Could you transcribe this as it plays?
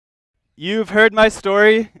You've heard my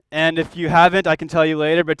story, and if you haven't, I can tell you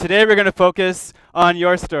later, but today we're going to focus on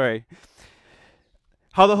your story.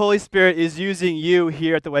 How the Holy Spirit is using you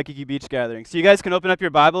here at the Waikiki Beach Gathering. So you guys can open up your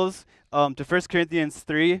Bibles to 1 Corinthians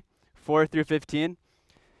 3, 4 through 15.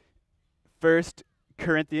 1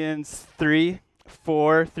 Corinthians 3,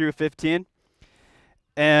 4 through 15.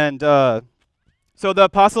 And so the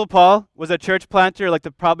Apostle Paul was a church planter, like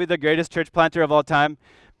probably the greatest church planter of all time.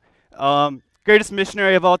 Greatest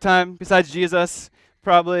missionary of all time, besides Jesus,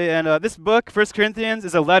 probably. And this book, 1 Corinthians,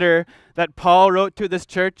 is a letter that Paul wrote to this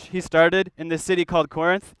church he started in this city called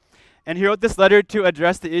Corinth. And he wrote this letter to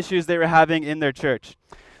address the issues they were having in their church.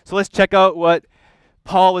 So let's check out what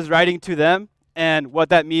Paul was writing to them and what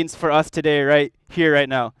that means for us today, right here, right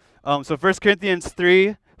now. So 1 Corinthians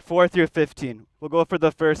 3, 4 through 15. We'll go for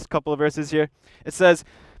the first couple of verses here. It says,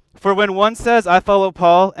 "For when one says, 'I follow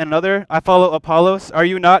Paul,' and another, 'I follow Apollos,' are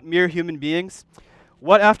you not mere human beings?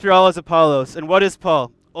 What after all is Apollos, and what is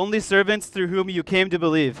Paul? Only servants through whom you came to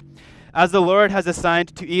believe, as the Lord has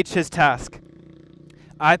assigned to each his task.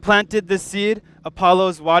 I planted this seed,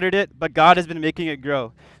 Apollos watered it, but God has been making it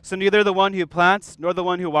grow. So neither the one who plants nor the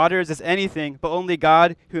one who waters is anything, but only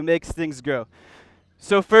God who makes things grow."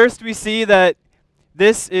 So first we see that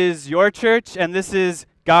this is your church and this is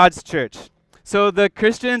God's church. So the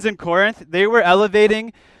Christians in Corinth, they were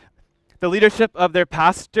elevating the leadership of their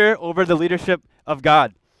pastor over the leadership of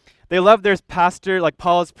God. They loved their pastor, like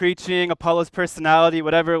Paul's preaching, Apollo's personality,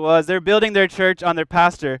 whatever it was. They're building their church on their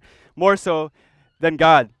pastor more so than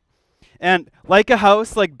God. And like a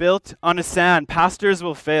house like built on a sand, pastors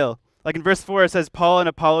will fail. Like in verse 4, it says Paul and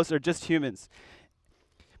Apollos are just humans.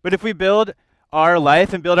 But if we build our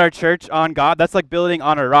life and build our church on God, that's like building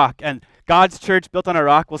on a rock. And God's church built on a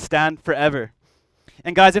rock will stand forever.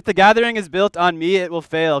 And guys, if the gathering is built on me, it will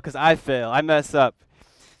fail because I fail. I mess up.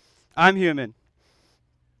 I'm human.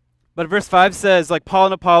 But verse 5 says, like Paul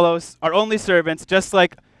and Apollos are only servants, just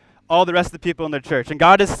like all the rest of the people in their church. And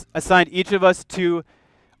God has assigned each of us to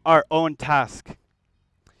our own task.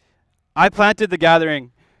 I planted the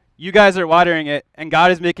gathering. You guys are watering it, and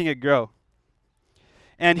God is making it grow.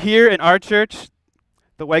 And here in our church,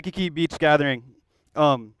 the Waikiki Beach Gathering,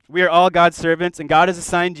 we are all God's servants, and God has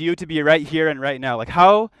assigned you to be right here and right now. Like,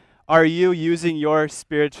 how are you using your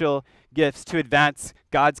spiritual gifts to advance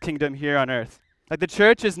God's kingdom here on earth? Like, the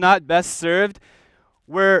church is not best served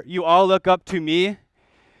where you all look up to me.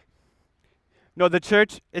 No, the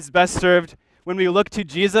church is best served when we look to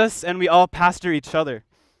Jesus and we all pastor each other.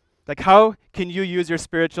 Like, how can you use your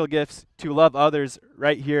spiritual gifts to love others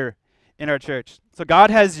right here in our church? So God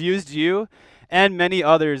has used you and many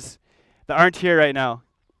others that aren't here right now.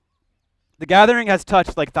 The gathering has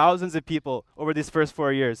touched like thousands of people over these first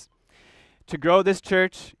 4 years to grow this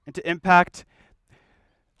church and to impact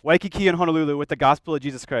Waikiki and Honolulu with the gospel of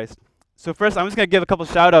Jesus Christ. So first, I'm just going to give a couple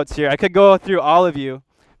shout outs here. I could go through all of you,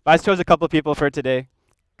 but I chose a couple people for today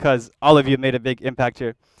because all of you made a big impact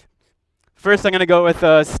here. First, I'm going to go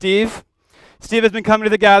with Steve. Steve has been coming to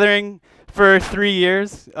the gathering for 3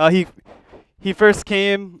 years. He first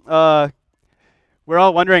came. We're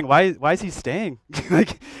all wondering why is he staying?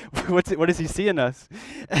 Like, what does he see in us?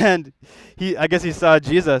 And I guess he saw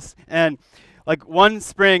Jesus. And like one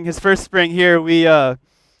spring, his first spring here, we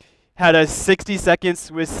had a 60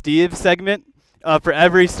 seconds with Steve segment. For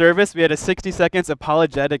every service, we had a 60 seconds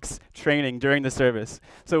apologetics training during the service.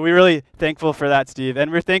 So we're really thankful for that, Steve.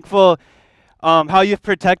 And we're thankful how you've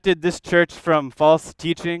protected this church from false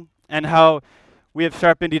teaching and how we have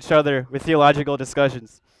sharpened each other with theological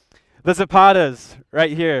discussions. The Zapatas,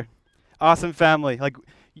 right here, awesome family. Like,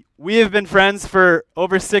 we have been friends for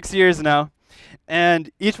over 6 years now, and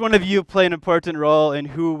each one of you play an important role in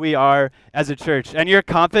who we are as a church. And your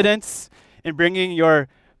confidence in bringing your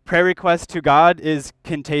prayer requests to God is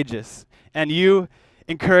contagious. And you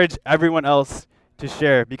encourage everyone else to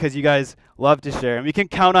share because you guys love to share. And we can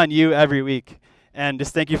count on you every week. And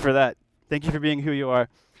just thank you for that. Thank you for being who you are.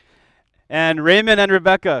 And Raymond and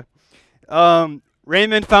Rebecca.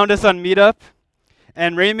 Raymond found us on Meetup.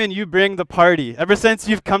 And Raymond, you bring the party. Ever since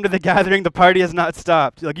you've come to the gathering, the party has not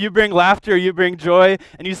stopped. Like, you bring laughter, you bring joy,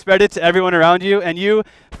 and you spread it to everyone around you. And you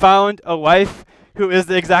found a wife who is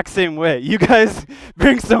the exact same way. You guys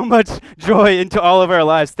bring so much joy into all of our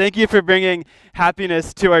lives. Thank you for bringing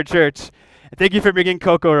happiness to our church. Thank you for bringing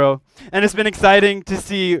Kokoro. And it's been exciting to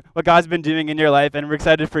see what God's been doing in your life, and we're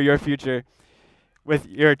excited for your future with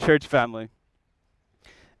your church family.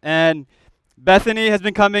 And Bethany has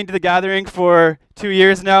been coming to the gathering for 2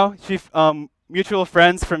 years now. She's mutual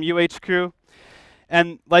friends from UH Crew.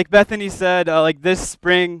 And like Bethany said, like this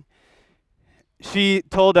spring, she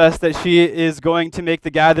told us that she is going to make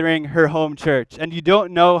the gathering her home church. And you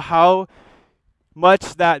don't know how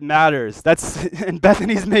much that matters. That's and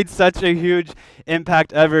Bethany's made such a huge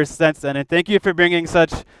impact ever since then. And thank you for bringing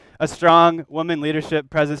such a strong woman leadership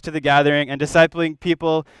presence to the gathering and discipling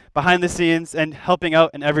people behind the scenes and helping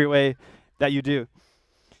out in every way that you do.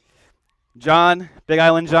 John, Big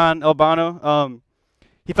Island John Albano,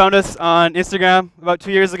 he found us on Instagram about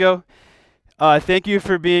 2 years ago. Thank you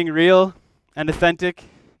for being real and authentic.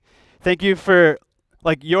 Thank you for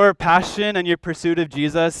your passion and your pursuit of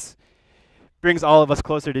Jesus brings all of us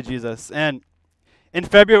closer to Jesus. And in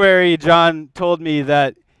February, John told me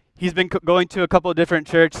that he's been going to a couple of different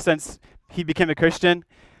churches since he became a Christian,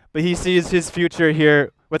 but he sees his future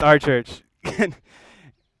here with our church.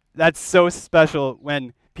 That's so special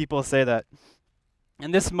when people say that.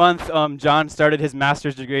 And this month, John started his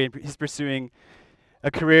master's degree, and he's pursuing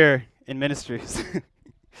a career in ministries.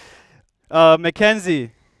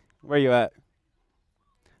 Mackenzie, where are you at?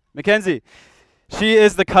 Mackenzie, she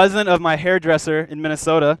is the cousin of my hairdresser in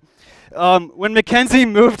Minnesota. When Mackenzie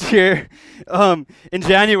moved here in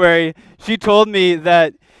January, she told me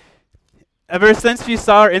that ever since she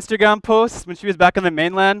saw our Instagram posts when she was back on the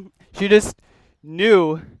mainland, she just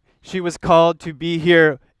knew she was called to be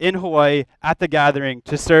here in Hawaii at the gathering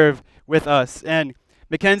to serve with us. And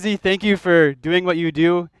Mackenzie, thank you for doing what you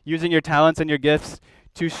do, using your talents and your gifts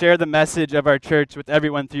to share the message of our church with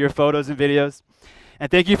everyone through your photos and videos.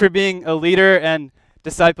 And thank you for being a leader and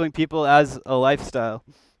discipling people as a lifestyle.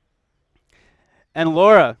 And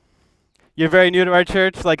Laura, you're very new to our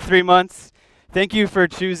church, like 3 months. Thank you for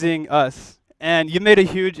choosing us. And you made a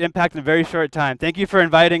huge impact in a very short time. Thank you for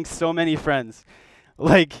inviting so many friends.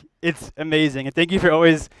 It's amazing. And thank you for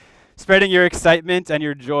always spreading your excitement and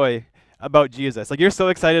your joy about Jesus. You're so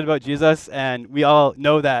excited about Jesus, and we all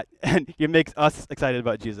know that, and you make us excited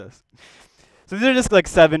about Jesus. So these are just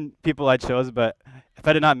 7 people I chose, but if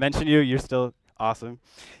I did not mention you, you're still awesome.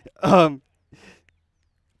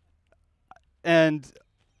 And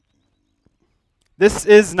this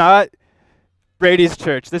is not Brady's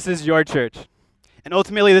church. This is your church. And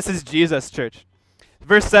ultimately, this is Jesus' church.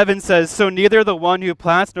 Verse 7 says, "So neither the one who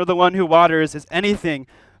plants nor the one who waters is anything,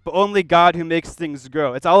 but only God who makes things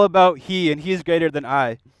grow." It's all about He, and He's greater than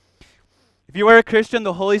I. If you are a Christian,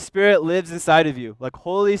 the Holy Spirit lives inside of you.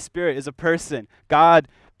 Holy Spirit is a person. God,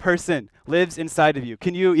 person, lives inside of you.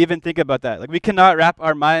 Can you even think about that? We cannot wrap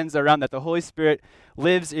our minds around that. The Holy Spirit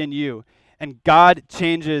lives in you, and God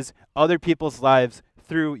changes other people's lives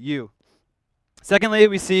through you. Secondly,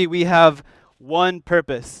 we see we have one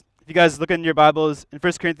purpose. If you guys look in your Bibles, in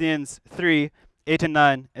 1 Corinthians 3, 8 and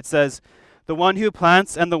 9, it says, "The one who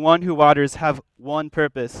plants and the one who waters have one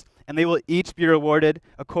purpose, and they will each be rewarded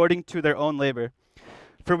according to their own labor.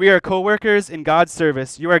 For we are co-workers in God's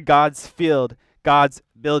service. You are God's field, God's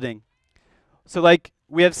building." So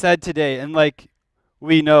we have said today, and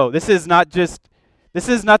we know, this is not just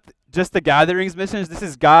the gathering's mission. This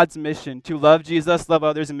is God's mission to love Jesus, love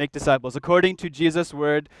others, and make disciples, according to Jesus'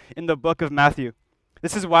 word in the book of Matthew.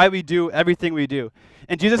 This is why we do everything we do.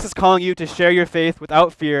 And Jesus is calling you to share your faith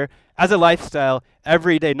without fear as a lifestyle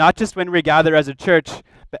every day, not just when we gather as a church,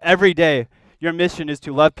 but every day. Your mission is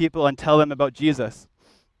to love people and tell them about Jesus.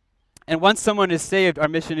 And once someone is saved, our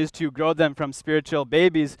mission is to grow them from spiritual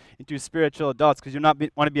babies into spiritual adults, because you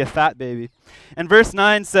don't want to be a fat baby. And verse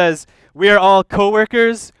 9 says, "We are all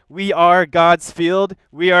co-workers. We are God's field.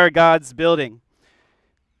 We are God's building."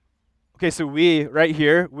 Okay, so right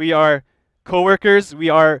here, we are co-workers, we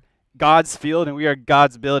are God's field, and we are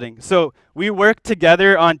God's building. So we work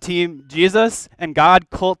together on Team Jesus, and God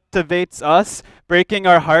cultivates us, breaking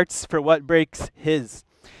our hearts for what breaks His,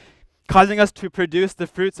 causing us to produce the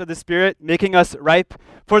fruits of the Spirit, making us ripe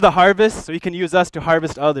for the harvest so He can use us to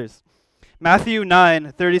harvest others. Matthew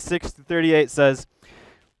 9, 36-38 says,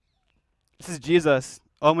 this is Jesus.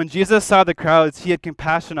 When Jesus saw the crowds, He had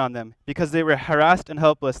compassion on them because they were harassed and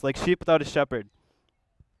helpless, like sheep without a shepherd.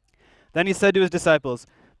 Then He said to His disciples,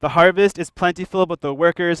 "The harvest is plentiful, but the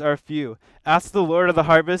workers are few. Ask the Lord of the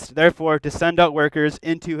harvest, therefore, to send out workers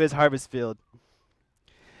into His harvest field."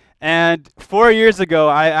 And 4 years ago,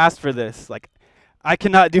 I asked for this. I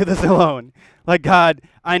cannot do this alone. God,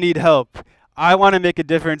 I need help. I want to make a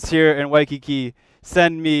difference here in Waikiki.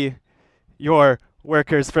 Send me your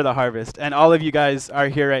workers for the harvest. And all of you guys are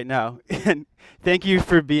here right now. And thank you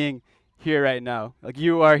for being here right now.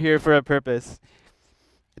 You are here for a purpose.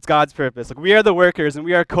 It's God's purpose. We are the workers, and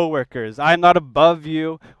we are co-workers. I am not above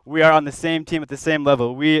you. We are on the same team at the same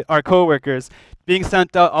level. We are co-workers being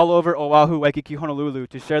sent out all over Oahu, Waikiki, Honolulu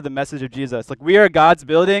to share the message of Jesus. We are God's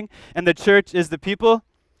building, and the church is the people,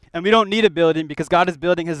 and we don't need a building because God is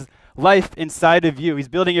building His life inside of you. He's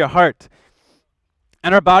building your heart.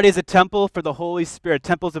 And our body is a temple for the Holy Spirit.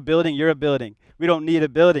 Temple's a building, you're a building. We don't need a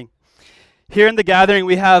building. Here in the gathering,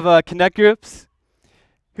 we have connect groups.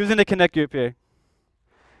 Who's in a connect group here?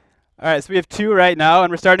 All right, so we have 2 right now, and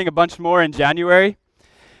we're starting a bunch more in January.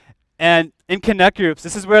 And in connect groups,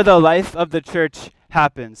 this is where the life of the church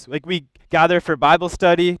happens. Like, we gather for Bible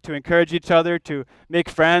study, to encourage each other, to make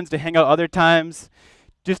friends, to hang out other times,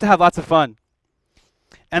 just to have lots of fun.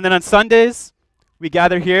 And then on Sundays, we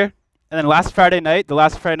gather here. And then the last Friday night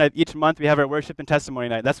of each month, we have our worship and testimony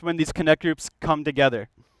night. That's when these connect groups come together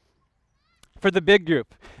for the big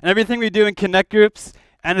group. And everything we do in connect groups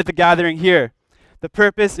and at the gathering here, the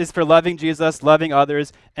purpose is for loving Jesus, loving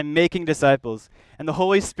others, and making disciples. And the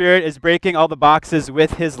Holy Spirit is breaking all the boxes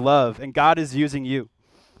with his love, and God is using you.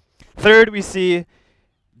 Third, we see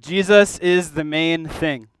Jesus is the main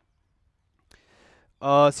thing.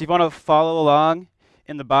 So if you want to follow along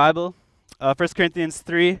in the Bible, 1 Corinthians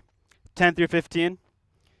 3, 10 through 15.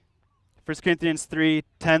 1 Corinthians 3,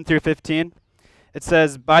 10 through 15. It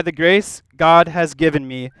says, "By the grace God has given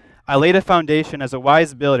me, I laid a foundation as a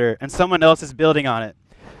wise builder, and someone else is building on it.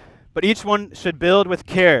 But each one should build with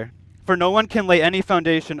care, for no one can lay any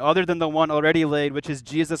foundation other than the one already laid, which is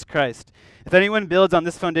Jesus Christ. If anyone builds on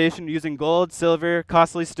this foundation using gold, silver,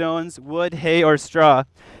 costly stones, wood, hay, or straw,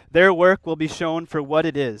 their work will be shown for what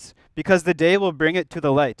it is, because the day will bring it to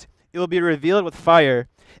the light. It will be revealed with fire,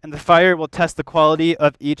 and the fire will test the quality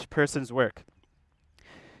of each person's work.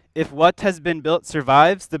 If what has been built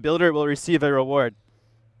survives, the builder will receive a reward.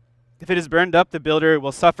 If it is burned up, the builder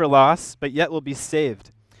will suffer loss, but yet will be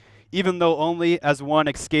saved, even though only as one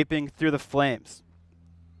escaping through the flames."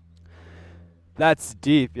 That's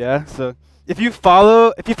deep, yeah? So if you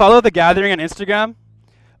follow the gathering on Instagram,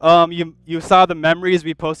 you saw the memories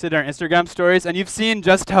we posted in our Instagram stories, and you've seen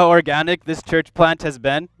just how organic this church plant has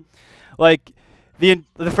been. Like,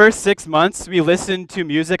 the first 6 months, we listened to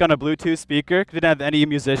music on a Bluetooth speaker, because we didn't have any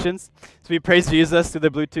musicians. So we praised Jesus through the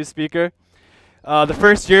Bluetooth speaker. The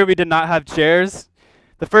first year, we did not have chairs.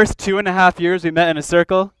 The first 2.5 years, we met in a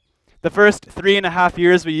circle. The first 3.5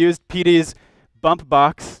 years, we used PD's bump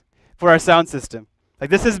box for our sound system. Like,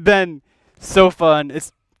 this has been so fun.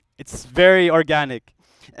 It's very organic.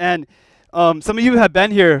 And some of you have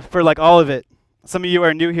been here for like all of it. Some of you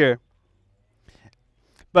are new here.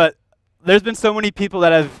 But there's been so many people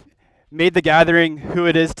that have made the gathering who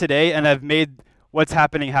it is today and have made what's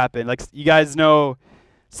happening happen. Like, you guys know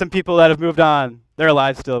some people that have moved on. They're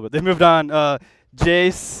alive still, but they've moved on.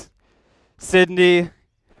 Jace, Sydney,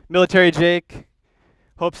 Military Jake,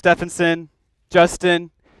 Hope Stephenson,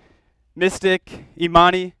 Justin, Mystic,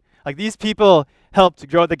 Imani. Like, these people helped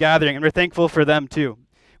grow the gathering, and we're thankful for them too.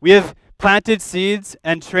 We have planted seeds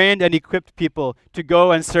and trained and equipped people to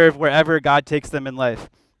go and serve wherever God takes them in life.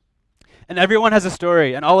 And everyone has a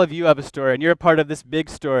story, and all of you have a story, and you're a part of this big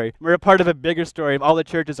story. We're a part of a bigger story of all the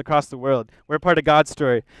churches across the world. We're a part of God's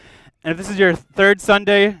story. And if this is your 3rd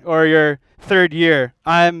Sunday or your 3rd year,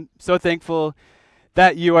 I'm so thankful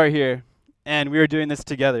that you are here, and we are doing this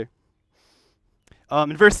together.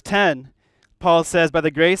 In verse 10, Paul says, "By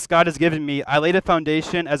the grace God has given me, I laid a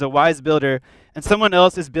foundation as a wise builder, and someone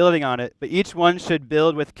else is building on it, but each one should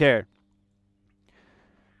build with care."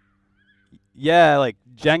 Yeah, like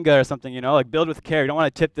Jenga or something, like build with care. You don't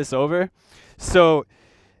want to tip this over. So,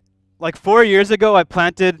 like 4 years ago, I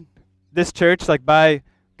planted this church, like by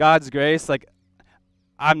God's grace. Like,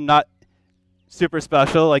 I'm not super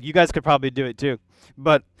special. Like, you guys could probably do it too.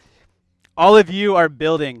 But all of you are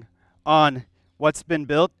building on what's been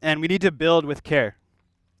built, and we need to build with care.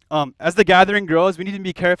 As the gathering grows, we need to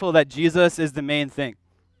be careful that Jesus is the main thing.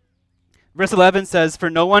 Verse 11 says, "For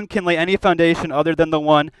no one can lay any foundation other than the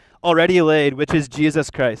one already laid, which is Jesus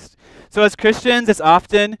Christ." So as Christians, it's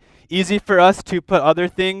often easy for us to put other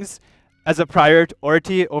things as a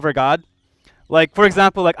priority over God. Like, for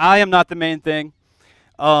example, like, I am not the main thing.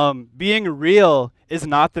 Being real is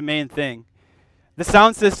not the main thing. The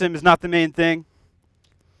sound system is not the main thing.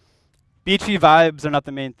 Beachy vibes are not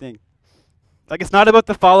the main thing. Like, it's not about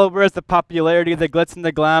the followers, the popularity, the glitz and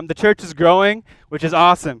the glam. The church is growing, which is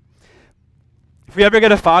awesome. If we ever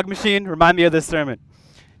get a fog machine, remind me of this sermon.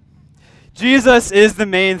 Jesus is the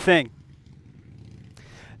main thing.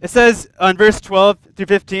 It says on verse 12 through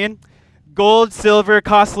 15, gold, silver,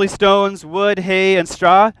 costly stones, wood, hay, and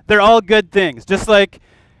straw, they're all good things. Just like,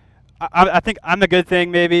 I think I'm a good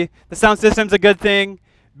thing, maybe. The sound system's a good thing.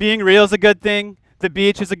 Being real is a good thing. The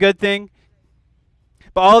beach is a good thing.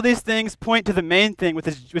 But all these things point to the main thing, which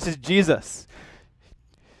is Jesus.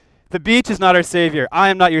 The beach is not our Savior. I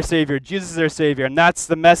am not your Savior. Jesus is our Savior, and that's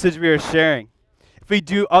the message we are sharing. If we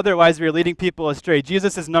do otherwise, we are leading people astray.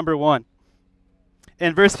 Jesus is number one.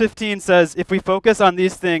 And verse 15 says, if we focus on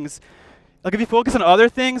these things, like if you focus on other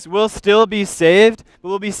things, we'll still be saved, but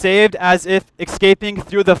we'll be saved as if escaping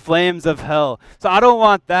through the flames of hell. So I don't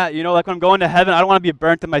want that, like when I'm going to heaven, I don't want to be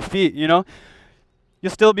burnt at my feet, You'll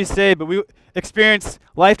still be saved, but we experience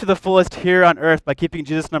life to the fullest here on earth by keeping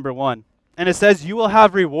Jesus number one. And it says you will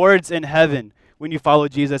have rewards in heaven when you follow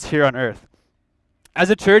Jesus here on earth. As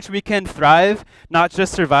a church, we can thrive, not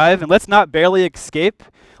just survive, and let's not barely escape.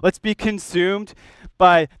 Let's be consumed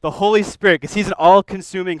by the Holy Spirit, because he's an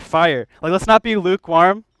all-consuming fire. Like, let's not be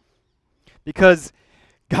lukewarm, because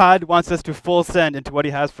God wants us to full send into what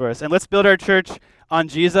he has for us. And let's build our church on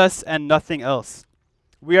Jesus and nothing else.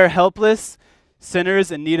 We are helpless sinners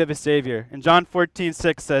in need of a Savior. And John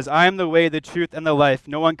 14:6 says, I am the way, the truth, and the life.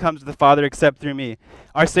 No one comes to the Father except through me.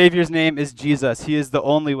 Our Savior's name is Jesus. He is the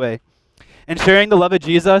only way. And sharing the love of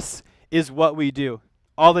Jesus is what we do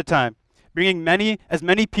all the time, bringing as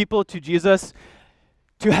many people to Jesus,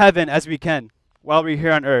 to heaven as we can while we're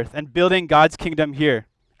here on earth, and building God's kingdom here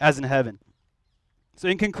as in heaven. So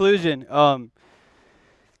in conclusion,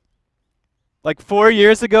 like 4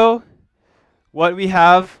 years ago, what we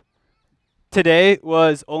have today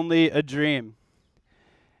was only a dream.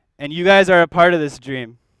 And you guys are a part of this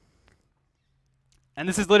dream. And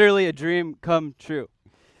this is literally a dream come true.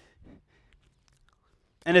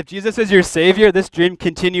 And if Jesus is your Savior, this dream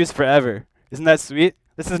continues forever. Isn't that sweet?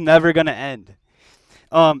 This is never going to end.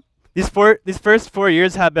 These first 4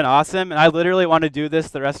 years have been awesome, and I literally want to do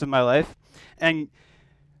this the rest of my life. And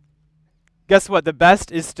guess what? The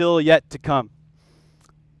best is still yet to come.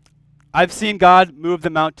 I've seen God move the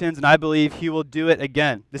mountains, and I believe he will do it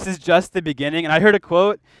again. This is just the beginning. And I heard a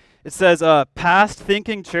quote. It says,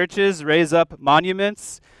 past-thinking churches raise up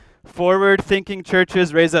monuments. Forward-thinking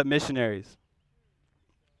churches raise up missionaries.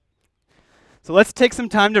 So let's take some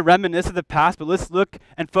time to reminisce of the past, but let's look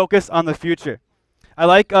and focus on the future. I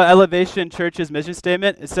like Elevation Church's mission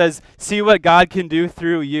statement. It says, see what God can do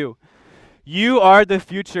through you. You are the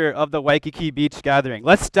future of the Waikiki Beach Gathering.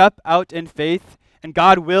 Let's step out in faith, and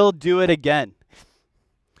God will do it again.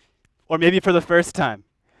 Or maybe for the first time.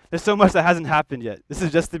 There's so much that hasn't happened yet. This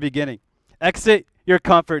is just the beginning. Exit your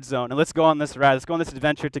comfort zone, and let's go on this ride. Let's go on this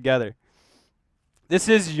adventure together. This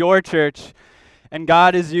is your church, and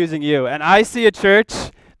God is using you. And I see a church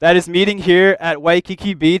that is meeting here at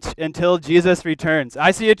Waikiki Beach until Jesus returns.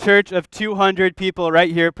 I see a church of 200 people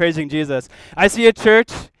right here praising Jesus. I see a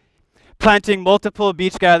church planting multiple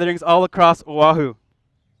beach gatherings all across Oahu.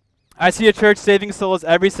 I see a church saving souls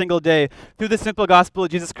every single day through the simple gospel of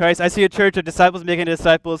Jesus Christ. I see a church of disciples making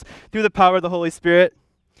disciples through the power of the Holy Spirit.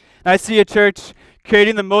 And I see a church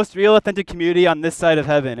creating the most real, authentic community on this side of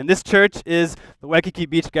heaven. And this church is the Waikiki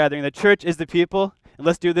Beach Gathering. The church is the people, and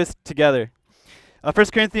let's do this together. 1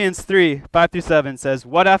 Corinthians 3:5-7 says,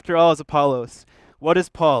 what after all is Apollos? What is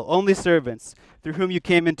Paul? Only servants, through whom you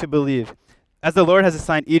came in to believe, as the Lord has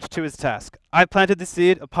assigned each to his task. I planted the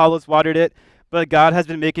seed, Apollos watered it, but God has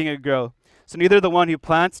been making it grow. So neither the one who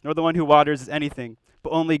plants nor the one who waters is anything,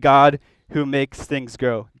 but only God who makes things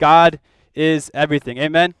grow. God is everything.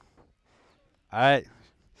 Amen? All right.